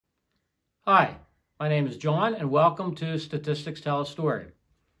Hi, my name is John, and welcome to Statistics Tell a Story.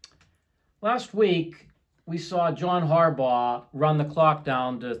 Last week, we saw John Harbaugh run the clock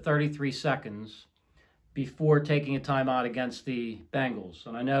down to 33 seconds before taking a timeout against the Bengals.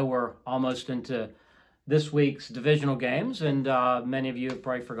 And I know we're almost into this week's divisional games, and many of you have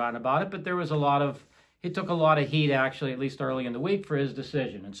probably forgotten about it, but he took a lot of heat, actually, at least early in the week, for his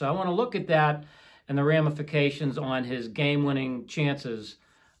decision. And so I want to look at that and the ramifications on his game-winning chances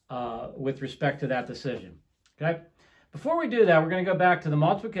with respect to that decision. Okay? Before we do that, we're going to go back to the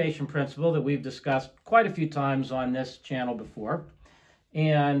multiplication principle that we've discussed quite a few times on this channel before.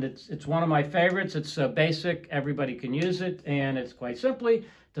 And it's one of my favorites. It's so basic, everybody can use it. And it's quite simply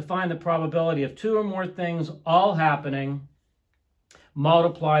to find the probability of two or more things all happening,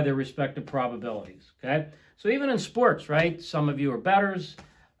 multiply their respective probabilities. Okay? So even in sports, right? Some of you are bettors.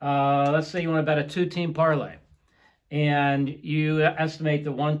 Let's say you want to bet a two-team parlay. And you estimate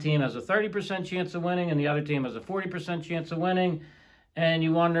that one team has a 30% chance of winning and the other team has a 40% chance of winning. And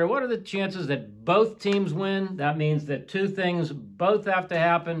you wonder, what are the chances that both teams win? That means that two things both have to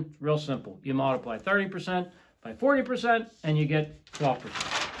happen. Real simple. You multiply 30% by 40% and you get 12%.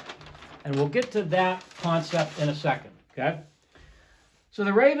 And we'll get to that concept in a second, okay? So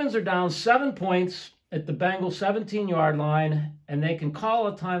the Ravens are down 7 points at the Bengals 17-yard line, and they can call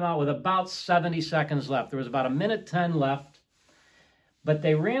a timeout with about 70 seconds left. There was about 1:10 left, but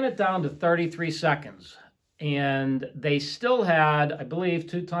they ran it down to 33 seconds, and they still had, I believe,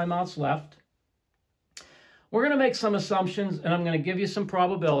 2 timeouts left. We're going to make some assumptions, and I'm going to give you some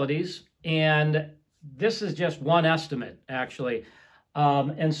probabilities, and this is just one estimate, actually.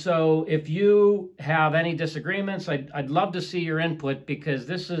 And so if you have any disagreements, I'd love to see your input, because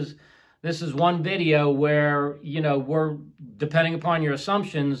this is one video where, we're, depending upon your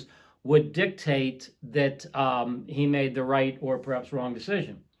assumptions, would dictate that he made the right or perhaps wrong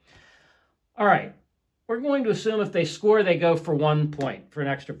decision. All right. We're going to assume if they score, they go for 1 point, for an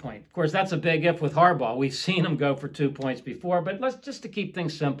extra point. Of course, that's a big if with Harbaugh. We've seen him go for 2 points before, but just to keep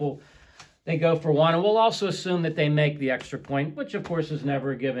things simple, they go for 1. And we'll also assume that they make the extra point, which, of course, is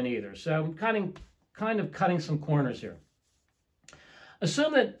never a given either. So I'm kind of cutting some corners here.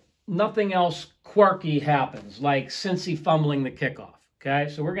 Assume that nothing else quirky happens, like Cincy fumbling the kickoff, okay?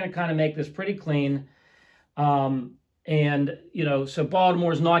 So we're going to kind of make this pretty clean. So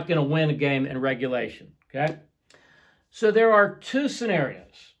Baltimore's not going to win a game in regulation, okay? So there are 2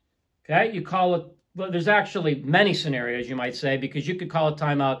 scenarios, okay? You call it, well, there's actually many scenarios, you might say, because you could call a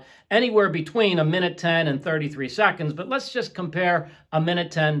timeout anywhere between 1:10 and 33 seconds, but let's just compare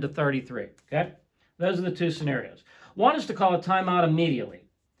 1:10 to 33, okay? Those are the 2 scenarios. One is to call a timeout immediately.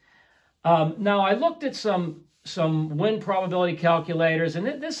 Now, I looked at some win probability calculators, and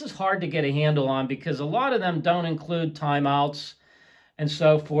this is hard to get a handle on because a lot of them don't include timeouts and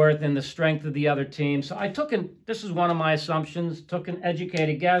so forth and the strength of the other team. So this is one of my assumptions, took an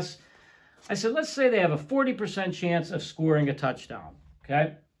educated guess. I said, let's say they have a 40% chance of scoring a touchdown,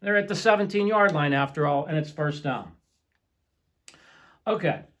 okay? They're at the 17-yard line after all, and it's first down.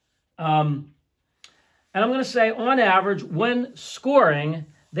 Okay. And I'm going to say, on average, when scoring,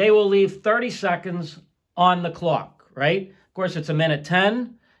 they will leave 30 seconds on the clock, right? Of course, it's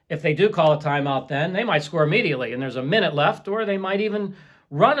 1:10. If they do call a timeout then, they might score immediately and there's a minute left, or they might even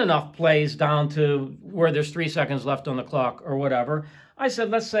run enough plays down to where there's 3 seconds left on the clock or whatever. I said,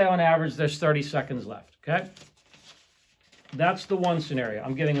 let's say on average there's 30 seconds left, okay? That's the one scenario.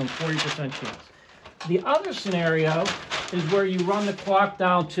 I'm giving them 40% chance. The other scenario is where you run the clock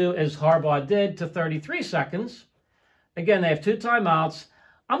down to, as Harbaugh did, to 33 seconds. Again, they have 2 timeouts.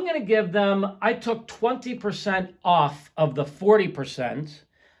 I'm going to give them, I took 20% off of the 40%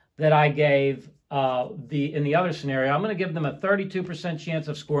 that I gave in the other scenario. I'm going to give them a 32% chance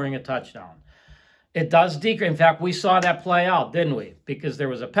of scoring a touchdown. It does decrease. In fact, we saw that play out, didn't we? Because there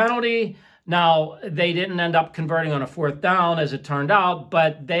was a penalty. Now, they didn't end up converting on a 4th down, as it turned out,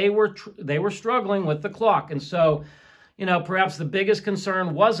 but they were struggling with the clock. And so, perhaps the biggest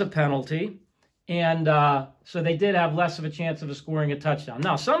concern was a penalty. And so they did have less of a chance of scoring a touchdown.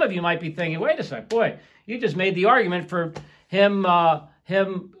 Now, some of you might be thinking, wait a second, boy, you just made the argument for him not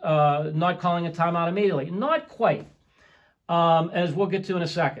calling a timeout immediately. Not quite, as we'll get to in a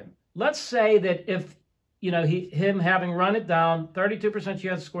second. Let's say that if, him having run it down, 32%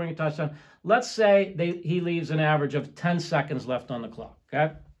 chance of scoring a touchdown, let's say he leaves an average of 10 seconds left on the clock,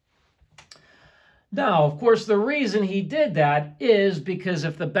 okay? Now, of course, the reason he did that is because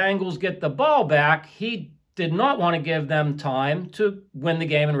if the Bengals get the ball back, he did not want to give them time to win the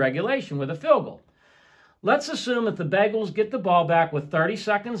game in regulation with a field goal. Let's assume that the Bengals get the ball back with 30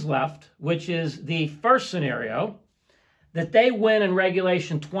 seconds left, which is the first scenario. that they win in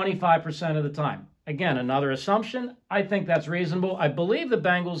regulation 25% of the time. Again, another assumption. I think that's reasonable. I believe the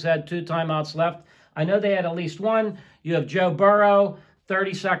Bengals had 2 timeouts left. I know they had at least one. You have Joe Burrow,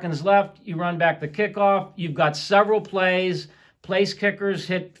 30 seconds left. You run back the kickoff. You've got several plays. Place kickers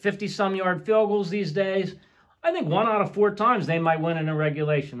hit 50-some-yard field goals these days. I think 1 out of 4 times they might win in a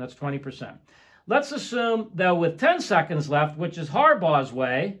regulation. That's 20%. Let's assume, though, with 10 seconds left, which is Harbaugh's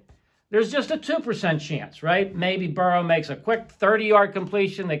way, there's just a 2% chance, right? Maybe Burrow makes a quick 30-yard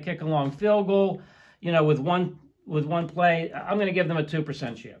completion. They kick a long field goal, with one play. I'm going to give them a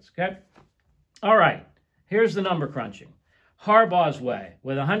 2% chance, okay? All right, here's the number crunching. Harbaugh's way,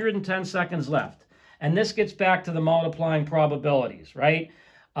 with 110 seconds left. And this gets back to the multiplying probabilities, right?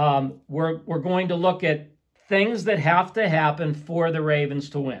 We're going to look at things that have to happen for the Ravens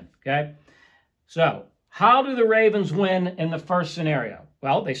to win, okay? So, how do the Ravens win in the first scenario?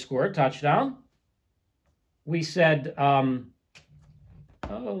 Well, they score a touchdown. We said,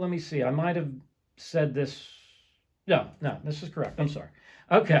 let me see. I might have said this. No, this is correct. I'm sorry.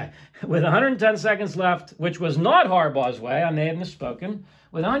 Okay, with 110 seconds left, which was not Harbaugh's way. I may have misspoken.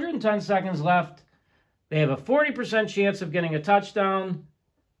 With 110 seconds left, they have a 40% chance of getting a touchdown.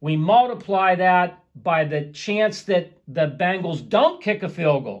 We multiply that by the chance that the Bengals don't kick a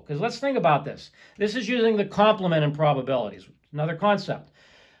field goal. Because let's think about this. This is using the complement in probabilities. Another concept.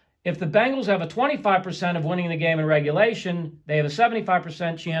 If the Bengals have a 25% of winning the game in regulation, they have a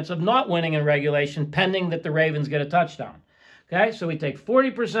 75% chance of not winning in regulation, pending that the Ravens get a touchdown. Okay, so we take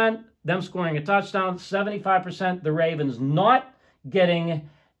 40%, them scoring a touchdown, 75%, the Ravens not getting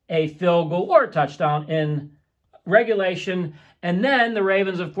a field goal or a touchdown in regulation. And then the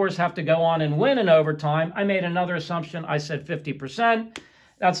Ravens, of course, have to go on and win in overtime. I made another assumption. I said 50%.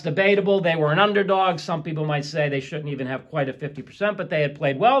 That's debatable. They were an underdog. Some people might say they shouldn't even have quite a 50%, but they had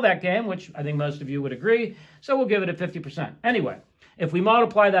played well that game, which I think most of you would agree. So we'll give it a 50%. Anyway, if we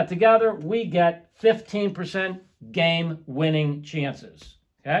multiply that together, we get 15% game-winning chances.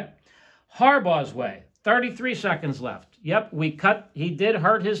 Okay? Harbaugh's way, 33 seconds left. Yep, he did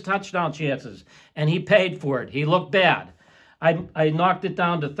hurt his touchdown chances, and he paid for it. He looked bad. I knocked it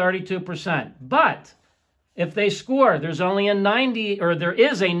down to 32%. But if they score, there is a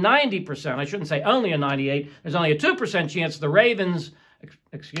 90%, I shouldn't say only a 98, there's only a 2% chance the Ravens,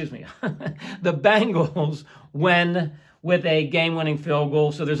 the Bengals win with a game-winning field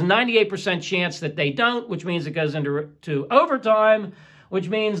goal. So there's a 98% chance that they don't, which means it goes into overtime, which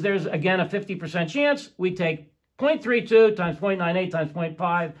means there's, again, a 50% chance. We take 0.32 times 0.98 times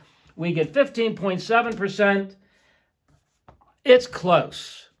 0.5. We get 15.7%. It's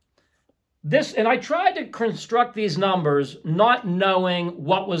close. And I tried to construct these numbers not knowing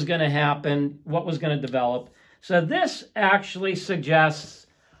what was going to happen, what was going to develop. So this actually suggests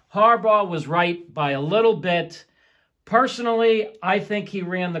Harbaugh was right by a little bit. Personally, I think he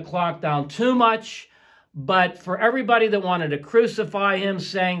ran the clock down too much. But for everybody that wanted to crucify him,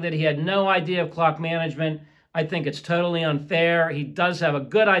 saying that he had no idea of clock management, I think it's totally unfair. He does have a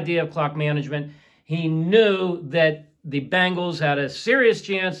good idea of clock management. He knew that the Bengals had a serious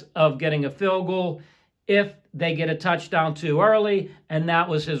chance of getting a field goal if they get a touchdown too early, and that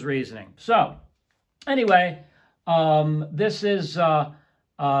was his reasoning. So, anyway, these are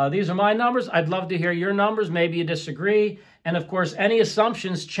my numbers. I'd love to hear your numbers. Maybe you disagree. And, of course, any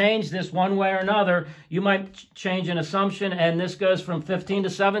assumptions change this one way or another. You might change an assumption, and this goes from 15 to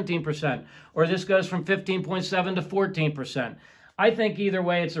 17%, or this goes from 15.7 to 14%. I think either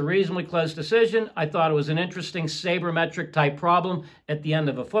way, it's a reasonably close decision. I thought it was an interesting sabermetric type problem at the end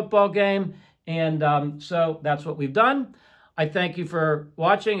of a football game. And so that's what we've done. I thank you for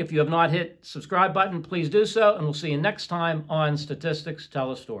watching. If you have not hit subscribe button, please do so. And we'll see you next time on Statistics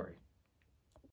Tell a Story.